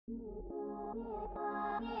We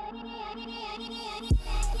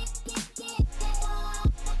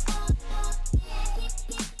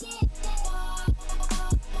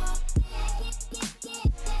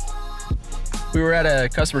were at a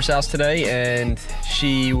customer's house today, and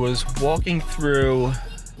she was walking through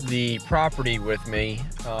the property with me.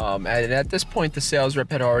 And at this point, the sales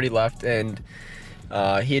rep had already left, and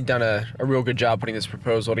he had done a real good job putting this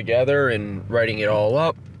proposal together and writing it all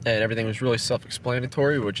up, and everything was really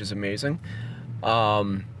self-explanatory, which is amazing.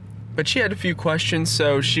 But she had a few questions,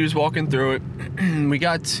 so she was walking through it. We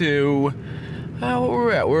got to what were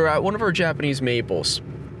we at? We were at one of our Japanese maples,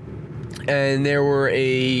 and there were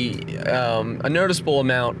a noticeable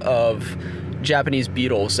amount of Japanese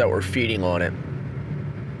beetles that were feeding on it.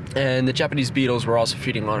 And the Japanese beetles were also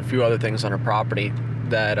feeding on a few other things on our property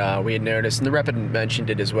that we had noticed, and the rep had mentioned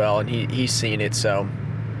it as well, and he's seen it, so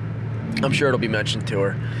I'm sure it'll be mentioned to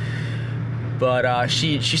her. But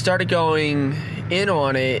she started going in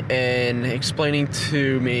on it and explaining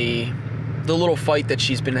to me the little fight that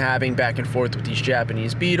she's been having back and forth with these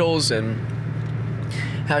Japanese beetles, and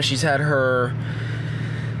how she's had her,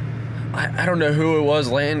 I don't know who it was,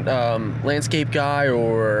 landscape guy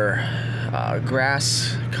or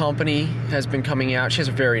grass company has been coming out. She has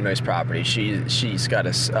a very nice property. She's got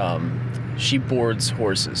she boards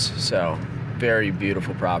horses, so very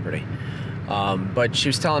beautiful property. But she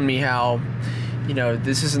was telling me how,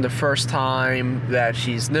 this isn't the first time that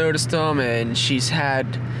she's noticed them, and she's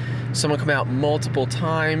had someone come out multiple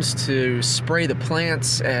times to spray the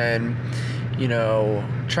plants and,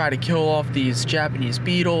 try to kill off these Japanese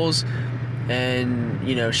beetles. And,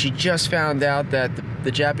 she just found out that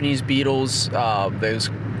the Japanese beetles,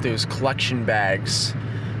 those collection bags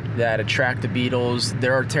that attract the beetles,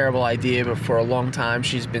 they're a terrible idea, but for a long time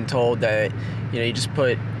she's been told that, you just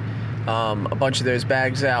put a bunch of those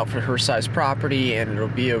bags out for her size property and it'll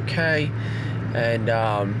be okay, and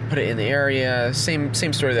put it in the area. Same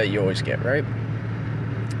story that you always get, right?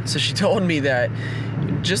 So she told me that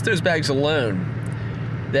just those bags alone,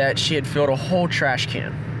 that she had filled a whole trash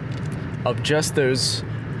can of just those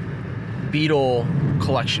beetle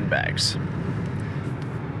collection bags.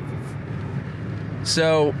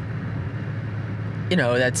 So,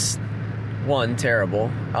 that's one,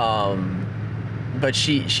 terrible. But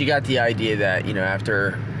she got the idea that,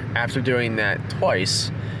 after doing that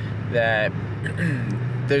twice, that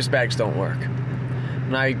those bags don't work.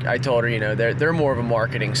 And I told her, they're more of a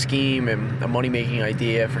marketing scheme and a money-making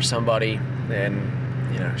idea for somebody, and,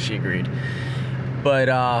 she agreed. But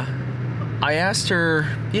I asked her,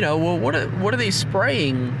 well, what are they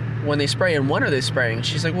spraying when they spray, and when are they spraying?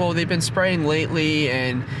 She's like, well, they've been spraying lately,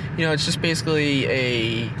 and, it's just basically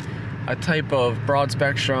a type of broad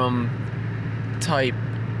spectrum type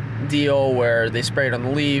deal where they spray it on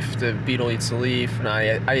the leaf, the beetle eats the leaf, and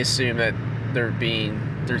I assume that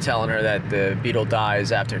they're telling her that the beetle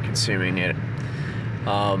dies after consuming it.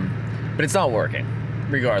 But it's not working,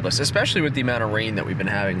 regardless, especially with the amount of rain that we've been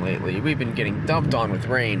having lately. We've been getting dumped on with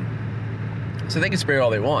rain, so they can spray all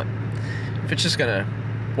they want. If it's just gonna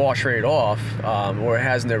wash right off, or it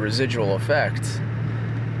has no residual effect,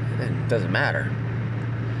 then it doesn't matter.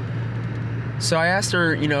 So I asked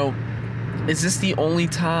her, is this the only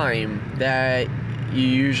time that you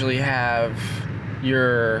usually have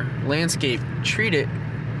your landscape treated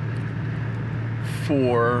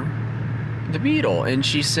for the beetle? And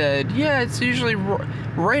she said, yeah, it's usually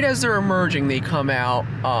right as they're emerging, they come out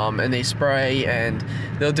and they spray, and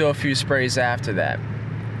they'll do a few sprays after that.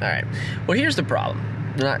 All right. Well, here's the problem.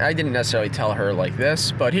 I didn't necessarily tell her like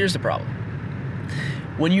this, but here's the problem.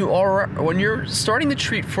 When you're starting to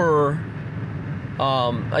treat for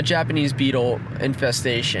a Japanese beetle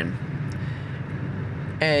infestation,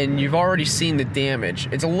 and you've already seen the damage,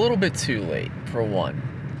 it's a little bit too late, for one.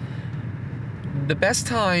 The best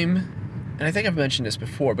time, and I think I've mentioned this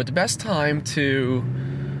before, but the best time to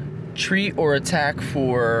treat or attack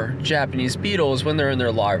for Japanese beetles when they're in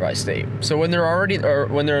their larvae state. So when they're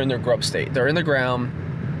in their grub state, they're in the ground,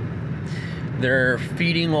 they're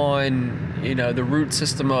feeding on, the root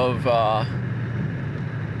system of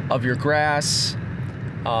your grass.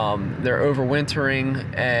 They're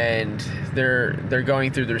overwintering, and they're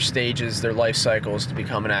going through their stages, their life cycles to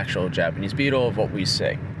become an actual Japanese beetle of what we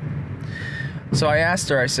see. So I asked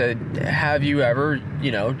her, I said, have you ever,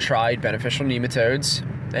 tried beneficial nematodes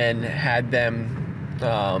and had them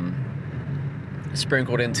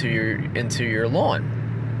sprinkled into your lawn?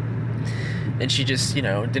 And she just,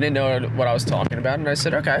 didn't know what I was talking about. And I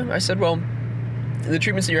said, okay. I said, well, the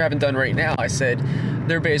treatments that you're having done right now, I said,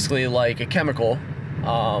 they're basically like a chemical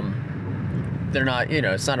they're not,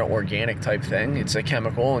 it's not an organic type thing. It's a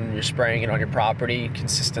chemical, and you're spraying it on your property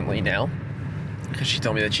consistently now. Because she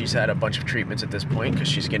told me that she's had a bunch of treatments at this point because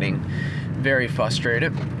she's getting very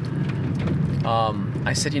frustrated.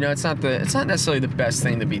 I said, it's not necessarily the best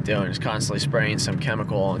thing to be doing, is constantly spraying some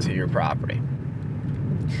chemical onto your property.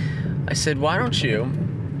 I said, why don't you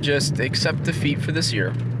just accept defeat for this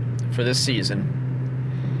year, for this season,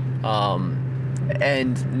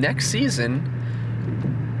 and next season,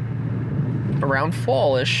 around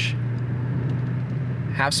fallish,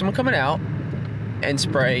 have someone coming out and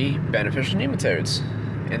spray beneficial nematodes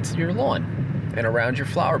into your lawn and around your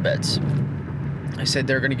flower beds. I said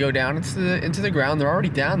they're going to go down into the ground. They're already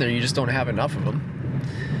down there. You just don't have enough of them,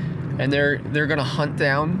 and they're going to hunt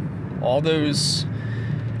down all those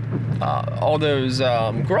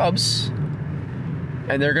grubs,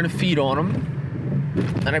 and they're going to feed on them.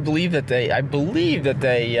 And I believe that they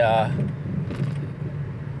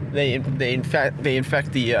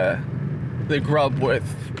infect the grub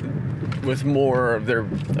with more of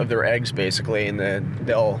their eggs, basically, and then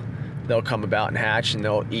they'll come about and hatch, and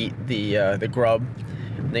they'll eat the grub,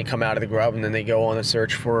 and they come out of the grub, and then they go on a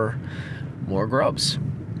search for more grubs,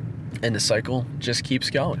 and the cycle just keeps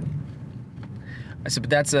going. I said, but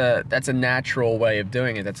that's a natural way of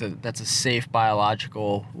doing it. That's a safe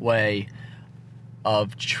biological way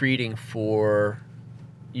of treating for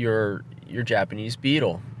your Japanese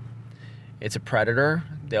beetle. It's a predator.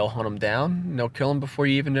 They'll hunt them down, and they'll kill them before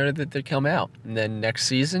you even know that they come out. And then next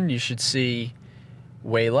season, you should see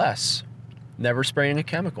way less. Never spraying a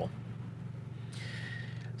chemical.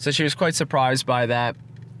 So she was quite surprised by that,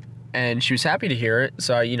 and she was happy to hear it.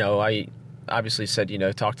 So, I obviously said,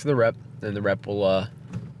 talk to the rep, and the rep will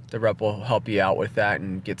help you out with that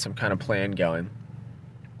and get some kind of plan going.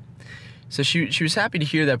 So she was happy to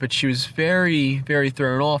hear that, but she was very, very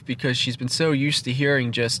thrown off because she's been so used to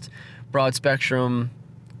hearing just broad spectrum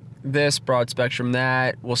this, broad spectrum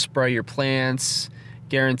that, we'll spray your plants,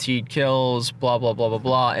 guaranteed kills, blah, blah, blah, blah,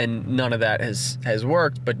 blah, and none of that has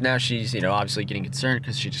worked. But now she's, obviously getting concerned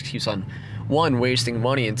because she just keeps on, one, wasting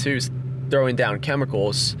money, and two, throwing down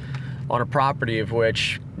chemicals on a property of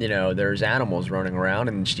which, there's animals running around,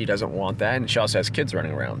 and she doesn't want that, and she also has kids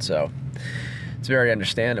running around, so it's very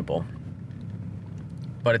understandable.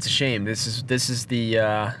 But it's a shame. This is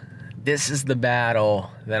the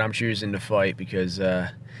battle that I'm choosing to fight, because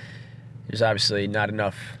there's obviously not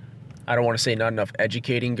enough. I don't want to say not enough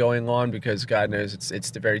educating going on, because God knows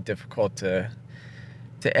it's very difficult to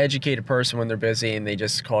educate a person when they're busy and they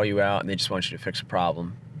just call you out and they just want you to fix a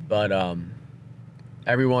problem. But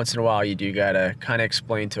every once in a while, you do gotta kind of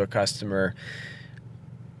explain to a customer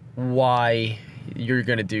why you're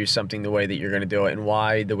going to do something the way that you're going to do it, and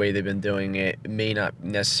why the way they've been doing it may not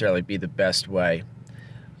necessarily be the best way.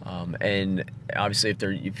 And obviously,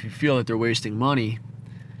 if you feel that they're wasting money,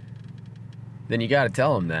 then you got to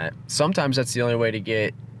tell them that. Sometimes that's the only way to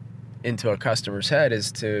get into a customer's head,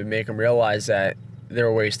 is to make them realize that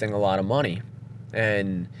they're wasting a lot of money.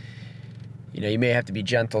 And you may have to be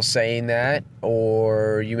gentle saying that,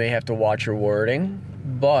 or you may have to watch your wording,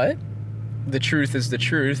 but the truth is the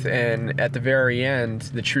truth, and at the very end,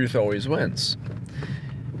 the truth always wins.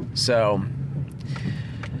 So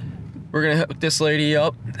we're gonna hook this lady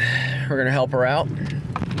up. We're gonna help her out.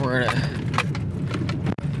 We're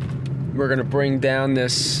gonna bring down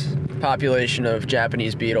this population of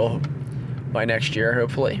Japanese beetle by next year,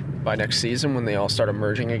 hopefully by next season, when they all start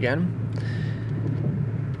emerging again.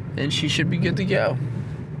 And she should be good to go.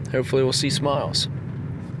 Hopefully we'll see smiles.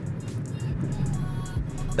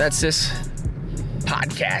 That's this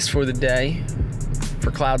podcast for the day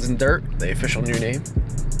for Clouds and Dirt, the official new name.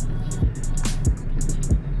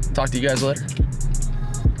 Talk to you guys later.